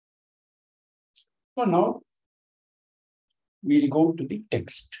 So now we'll go to the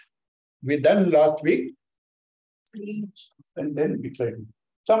text. We done last week, and then we tried.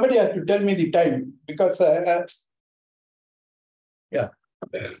 Somebody has to tell me the time because 15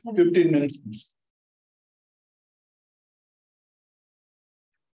 minutes.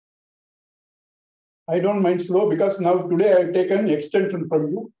 I don't mind slow because now today I've taken extension from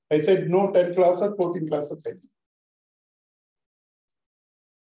you. I said no 10 classes, 14 classes.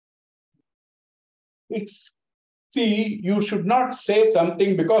 See, you should not say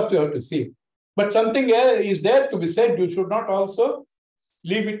something because you have to see. But something is there to be said. You should not also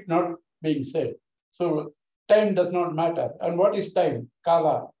leave it not being said. So time does not matter. And what is time?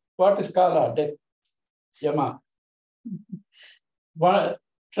 Kala. What is Kala? Death. Yama.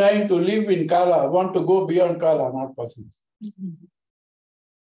 Trying to live in Kala, want to go beyond Kala, not possible.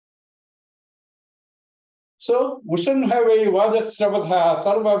 So, Ushanhavai Vajasravadha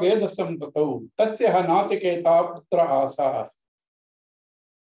Sarva Vedasam Tatau Tasyaha Nachiketa Putra Asa.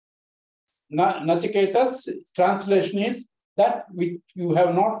 Nachiketa's translation is that which you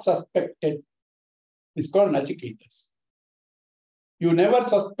have not suspected. It's called Nachiketas. You never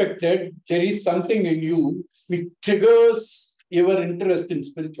suspected there is something in you which triggers your interest in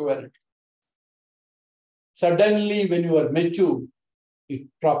spirituality. Suddenly, when you are mature, it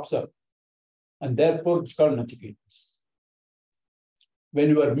drops up. And therefore, it's called Nachiketas. When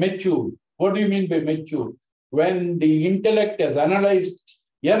you are mature, what do you mean by mature? When the intellect has analyzed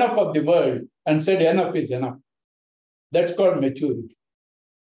enough of the world and said enough is enough. That's called maturity.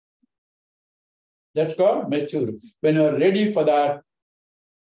 That's called maturity. When you are ready for that,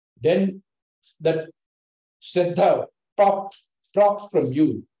 then that Shraddha drops from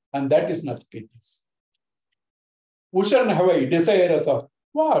you, and that is Nachiketas. Ushan desirous of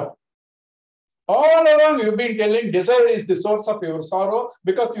what? All along you've been telling desire is the source of your sorrow.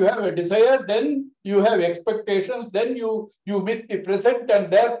 Because you have a desire, then you have expectations, then you miss the present, and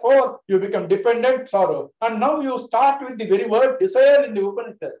therefore you become dependent, sorrow. And now you start with the very word desire in the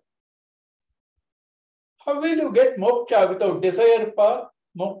Upanishad. How will you get moksha without desire for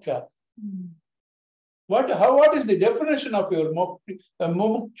moksha? What is the definition of your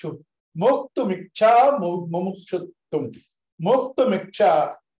mumukshu? Moktumiksha mumukshuttum.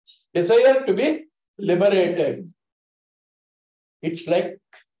 Moktumiksha, desire to be liberated. It's like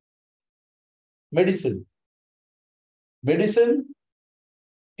medicine. Medicine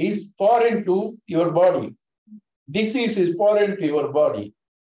is foreign to your body. Disease is foreign to your body.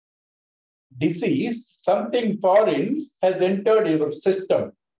 Disease, something foreign has entered your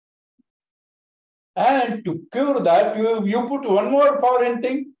system. And to cure that, you put one more foreign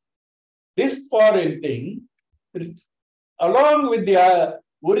thing. This foreign thing, along with the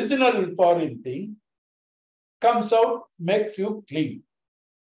original foreign thing, comes out, makes you clean.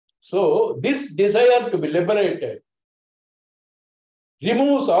 So this desire to be liberated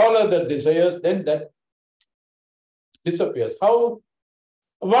removes all other desires, then that disappears. How?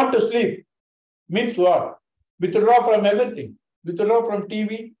 Want to sleep means what? Withdraw from everything. Withdraw from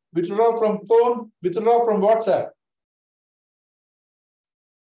TV, withdraw from phone, withdraw from WhatsApp.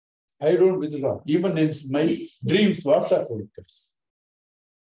 I don't withdraw. Even in my dreams, WhatsApp comes.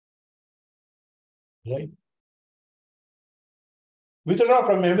 Right? Withdraw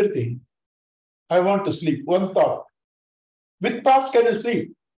from everything. I want to sleep. One thought. With thoughts can you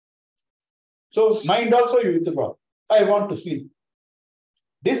sleep? So mind also you withdraw. I want to sleep.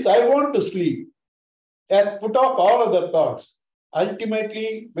 This I want to sleep has put off all other thoughts.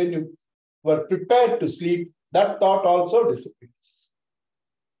 Ultimately, when you were prepared to sleep, that thought also disappears.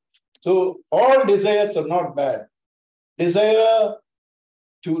 So all desires are not bad. Desire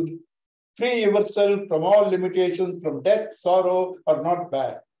to free yourself from all limitations, from death, sorrow, are not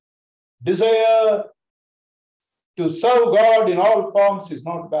bad. Desire to serve God in all forms is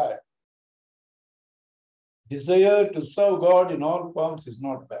not bad. Desire to serve God in all forms is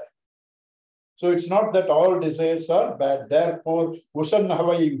not bad. So it's not that all desires are bad. Therefore, Ushan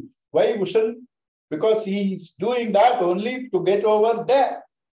Havai. Why Ushan? Because he is doing that only to get over there.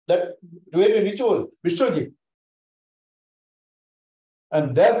 That very ritual, Vishwaji.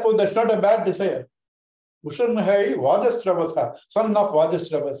 And therefore, that's not a bad desire. Ushan Havai, Vajasravasa, son of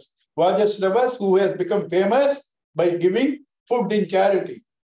Vajasravas. Vajasravas who has become famous by giving food in charity.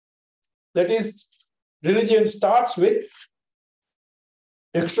 That is, religion starts with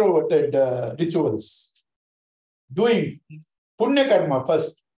extroverted rituals. Doing punya karma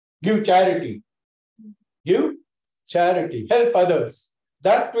first. Give charity. Give charity. Help others.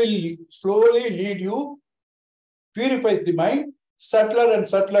 That will slowly lead you, purifies the mind, subtler and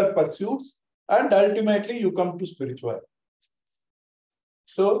subtler pursuits, and ultimately you come to spirituality.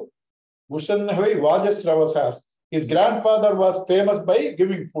 So, Bhushanahai Vajasravasas. His grandfather was famous by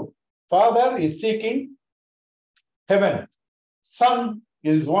giving food. Father is seeking heaven. Son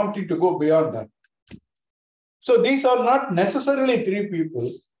is wanting to go beyond that. So these are not necessarily three people,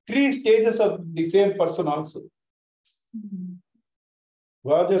 three stages of the same person also.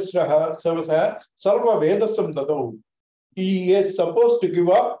 Vajasravasas Sarva Vedasam Dadau. He is supposed to give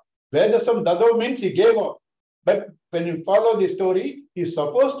up. Vedasam Dadau means he gave up. But when you follow the story, he is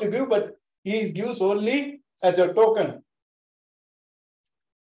supposed to give, but he gives only as a token.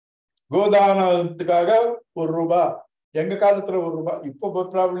 Godana Gaga Uruba. Younger Kalatra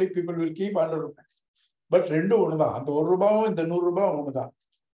Uruba. Probably people will keep 100 rupees. But Rendu Unada, the Uruba and the Nuruba Unada.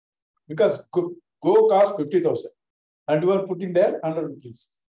 Because go cost 50,000. And you are putting there 100 rupees.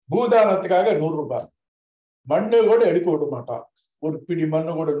 Budana Gaga Nuruba. Manda got Ediko Mata. Or Pidi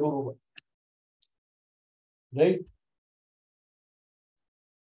Manda got a Nuruba. Right?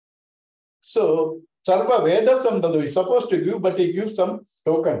 So, Sarva Vedasam Dadu is supposed to give, but he gives some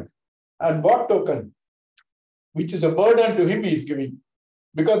token. And what token? Which is a burden to him he is giving.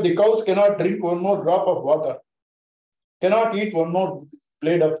 Because the cows cannot drink one more drop of water. Cannot eat one more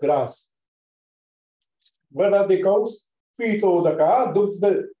blade of grass. What are the cows? Pitodaka,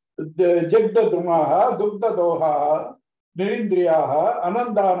 Dugda, Jagda Drumaha, Dugda Doha, Nirindriyaha,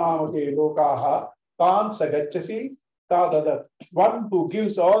 Anandanamate Lokaha, Tan Sagachasi, Tadadat. One who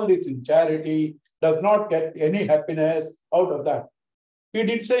gives all this in charity does not get any happiness out of that. He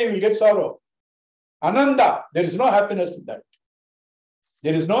did say he will get sorrow. Ananda, there is no happiness in that.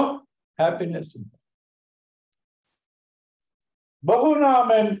 There is no happiness in that.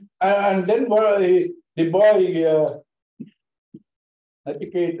 Bahunam and then the boy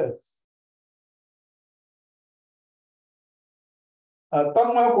Natiketas.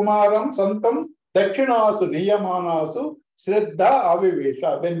 Tamma Kumaram Santam Dakshinasu Niyamanasu Shraddha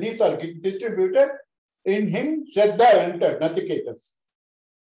Avivesha. When these are distributed, in him Shraddha entered, Natiketas.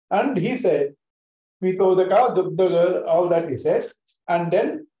 And he said, Mitodaka, Dugdaga, all that he said. And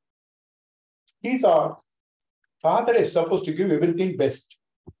then he thought, father is supposed to give everything best.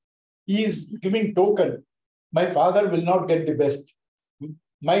 He is giving token. My father will not get the best.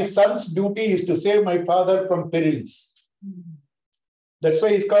 My son's duty is to save my father from perils. That's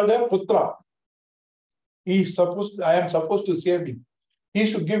why he's called a putra. I am supposed to save him. He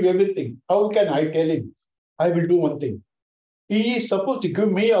should give everything. How can I tell him? I will do one thing. He is supposed to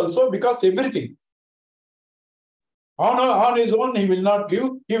give me also because everything. On his own, he will not give.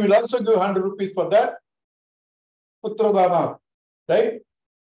 He will also give 100 rupees for that. Putradana. Right?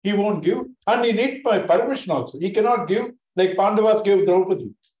 He won't give. And he needs my permission also. He cannot give like Pandavas gave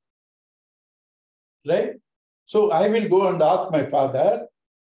Draupadi. Right? So I will go and ask my father,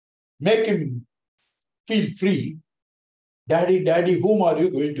 make him feel free. Daddy, whom are you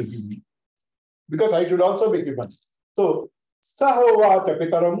going to give me? Because I should also be given. So, Sahovacha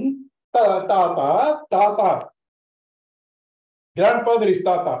Pitaram Tata. Grandfather is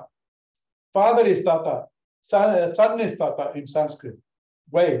Tata. Father is Tata. Son is Tata in Sanskrit.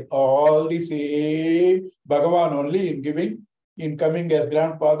 Why? All the same Bhagavan only in giving, in coming as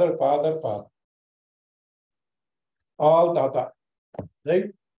grandfather, father. All Tata.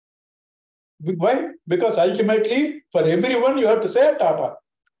 Right? Why? Because ultimately, for everyone, you have to say Tata.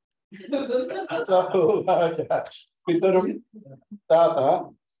 Pitaram Tata.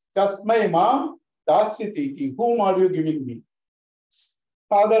 Kasmai Mam Dasyatiti. Whom are you giving me?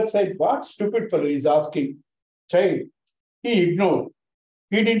 Father said, what stupid fellow is asking? Child. He ignored.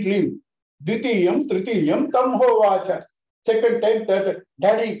 He didn't leave. Dvitiyam, Tritiyam, Tamho Vacha. Second time, third.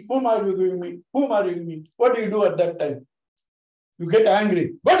 Daddy, whom are you giving me? Whom are you giving me? What do you do at that time? You get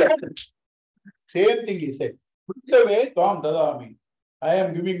angry. What happened? Same thing he said. Puttave Tvam Dadami. I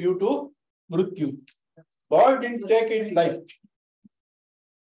am giving you to Mrityu. God didn't take it light.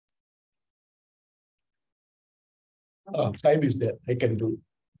 Time is there. I can do.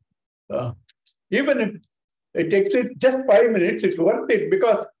 Even if it takes it just 5 minutes, it's worth it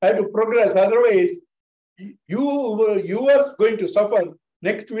because I have to progress. Otherwise, you are going to suffer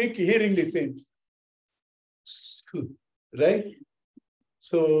next week hearing the same. Right?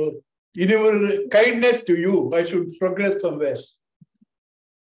 So, in your kindness to you, I should progress somewhere.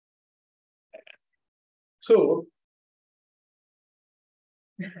 So,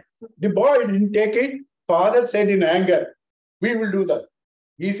 the boy didn't take it. Father said in anger, we will do that.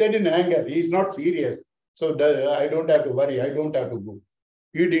 He said in anger, he is not serious. So I don't have to worry, I don't have to go.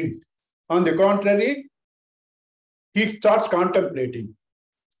 He didn't. On the contrary, he starts contemplating.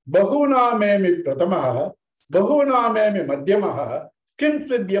 Bahuna memi pratamaha, bahuna memi madhyamaha, kim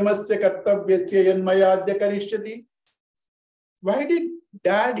sidyamasya kartavyasya yanmayadya karishyati. why did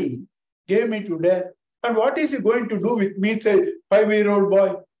daddy gave me to death? And what is he going to do with me, say, 5-year-old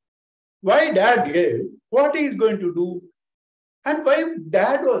boy? Why dad gave? What he is going to do? And why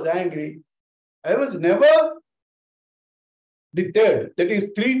dad was angry? I was never the third. That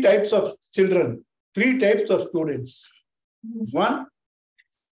is 3 types of children, 3 types of students. One,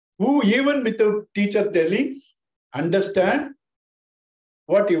 who even without teacher telling, understand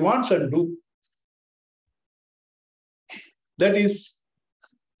what he wants and do. That is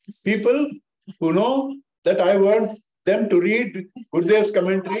people who know that I want them to read Gurudev's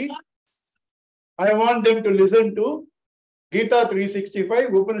commentary. I want them to listen to Gita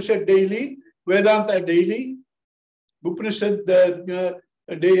 365, Upanishad daily, Vedanta daily, Upanishad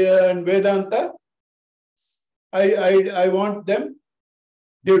and Vedanta. I want them,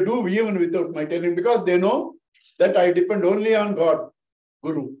 they do even without my telling, because they know that I depend only on God,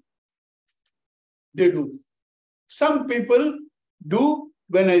 Guru. They do. Some people do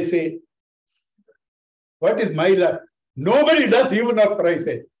when I say, what is my luck? Nobody does even after I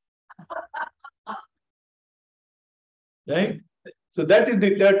say. Right? So that is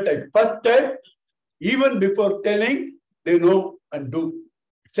the third type. First type, even before telling, they know and do.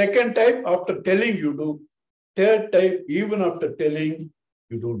 Second type, after telling, you do. Third type, even after telling,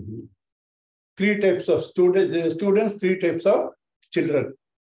 you don't do. 3 types of students, 3 types of children.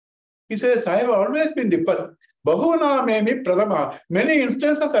 He says, I have always been the first. Bahuna memi pradama. Many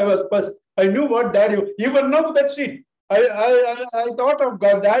instances I was first. I knew what dad, even now that's it. I thought of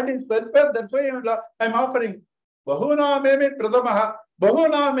God, dad is first, that's why I'm offering. Bahuna memi pradama.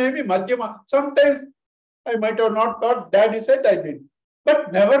 Bahuna memi madhyama. Sometimes I might have not thought daddy said I did.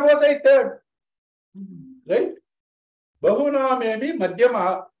 But never was I third. Right? Bahuna memi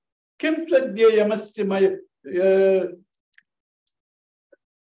madhyama. Kim sadhya yamasya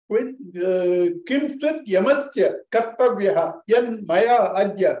Kimsat yamasya kartavyaha yan maya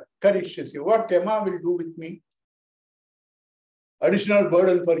adya karishyasya. What Yama will do with me? Additional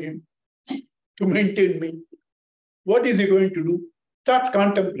burden for him to maintain me. What is he going to do? Start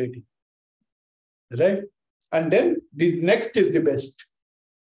contemplating. Right? And then the next is the best.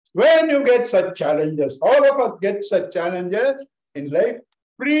 When you get such challenges, all of us get such challenges in life,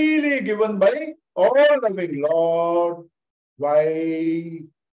 freely given by all-loving Lord. Why?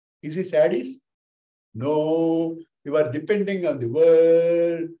 Is he sadist? No. You are depending on the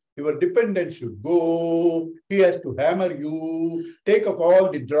world. Your dependence should go. He has to hammer you, take up all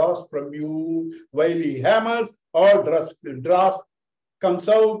the dross from you. While he hammers, all dross comes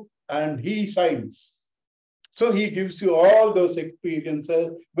out and he shines. So he gives you all those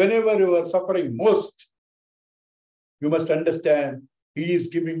experiences. Whenever you are suffering most, you must understand he is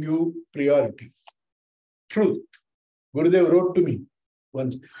giving you priority. Truth. Gurudev wrote to me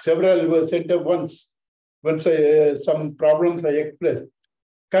once. Several were sent up once some problems I expressed.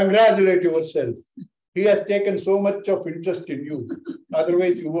 Congratulate yourself. He has taken so much of interest in you.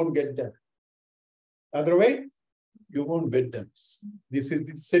 Otherwise, you won't get them. Otherwise, you won't get them. This is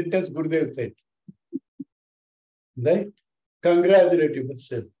the sentence Gurudev said. Right? Congratulate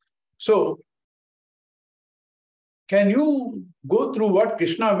yourself. So, can you go through what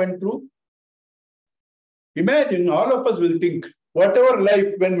Krishna went through? Imagine all of us will think, whatever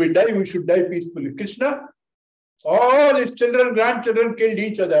life, when we die, we should die peacefully. Krishna, all his children, grandchildren killed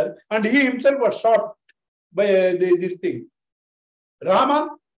each other, and he himself was shot by this thing.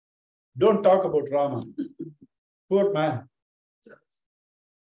 Rama, don't talk about Rama. Poor man.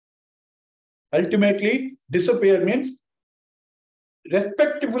 Ultimately, disappear means,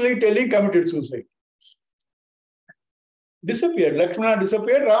 respectfully telling, committed suicide. Disappeared. Lakshmana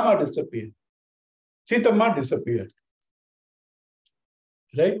disappeared, Rama disappeared. Sitama disappeared.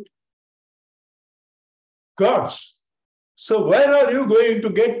 Right? Gods. So where are you going to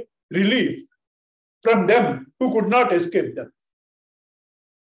get relief from them who could not escape them?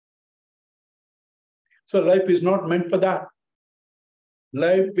 So life is not meant for that.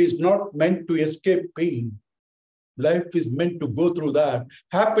 Life is not meant to escape pain. Life is meant to go through that.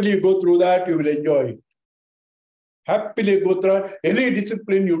 Happily go through that, you will enjoy it. Happily go through any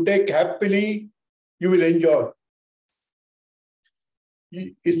discipline you take happily, you will enjoy.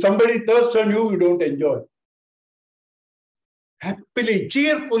 If somebody thirsts on you, you don't enjoy. Happily,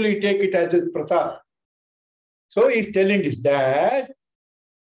 cheerfully take it as his prasad. So he's telling his dad,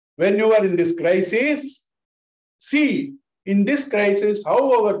 when you are in this crisis, see in this crisis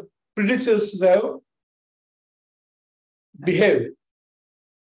how our predecessors have behaved.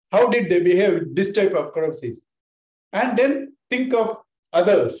 How did they behave in this type of crisis? And then think of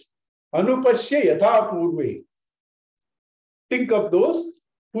others. Anupashya yatha purve. Think of those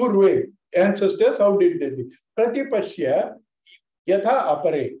purve ancestors, how did they do? Pratipashya Yatha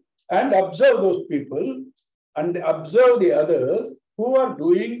apare. And observe those people and observe the others who are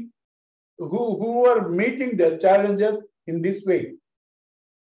doing, who are meeting their challenges in this way.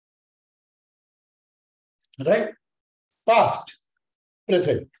 Right? Past,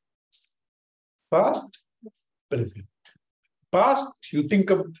 present. Past, present. Past, you think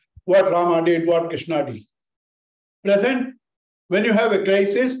of what Rama did, what Krishna did. Present, when you have a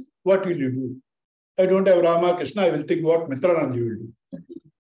crisis, what will you do? I don't have Rama, Krishna, I will think what Mitranandi will do.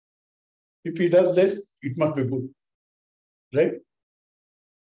 If he does this, it must be good. Right?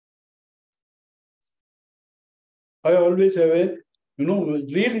 I always have a,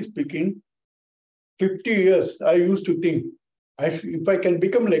 really speaking, 50 years, I used to think, if I can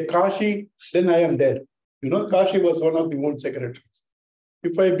become like Kashi, then I am there. Kashi was one of the old secretaries.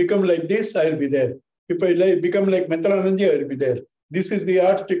 If I become like this, I'll be there. If I become like Methananandi, I'll be there. This is the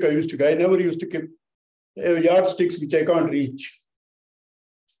yardstick I used to keep. I never used to keep yardsticks which I can't reach.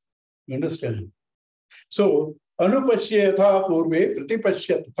 You understand? So, Anupashya yatha purve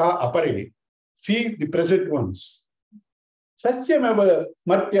pratipashya tatha apare. See the present ones. Sasyameva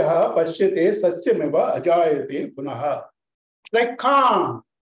martyaha pashyate sasyameva ajayate punaha. Like calm.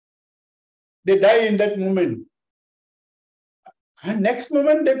 They die in that moment. And next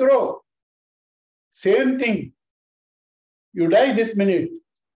moment they grow. Same thing. You die this minute.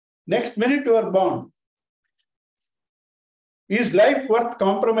 Next minute you are born. Is life worth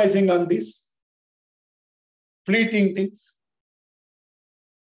compromising on this? Fleeting things.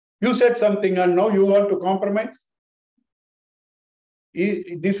 You said something and now you want to compromise?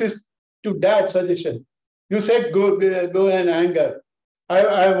 This is to Dad's suggestion. You said go in anger.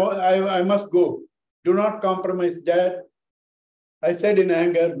 I must go. Do not compromise, Dad. I said in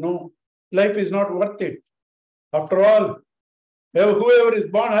anger, no. Life is not worth it. After all, whoever is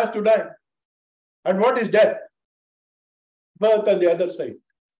born has to die. And what is death? Birth on the other side.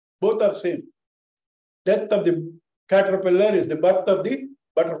 Both are same. Death of the caterpillar is the birth of the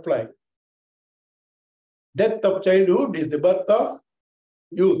butterfly. Death of childhood is the birth of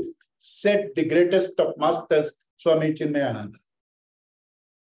youth, said the greatest of masters, Swami Chinmayananda.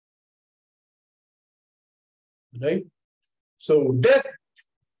 Right? So death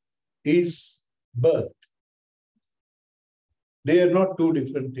is birth. They are not two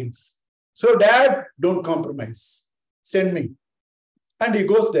different things. So Dad, don't compromise. Send me. And he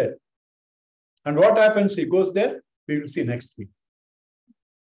goes there. And what happens? He goes there. We will see next week.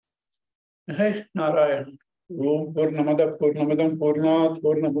 Hey, Narayan. Om Purnamada Purnamadam Purnat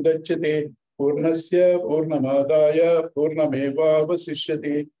Purnamudachyate Purnasya Purnamadaya Purnameva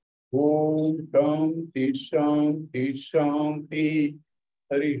Vasishyate Om Shanti Shanti Shanti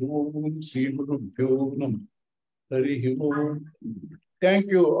Hari Om Sri Gurubhyo Namah Hari Om.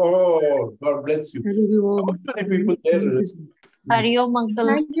 Thank you all. God bless you. How many people there? Hari Om, Uncle.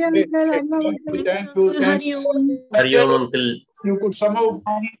 Thank you, Uncle. Thank you. Thank you. Hari Om, Uncle. You could somehow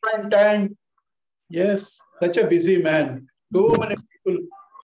find time. Yes, such a busy man. So many people.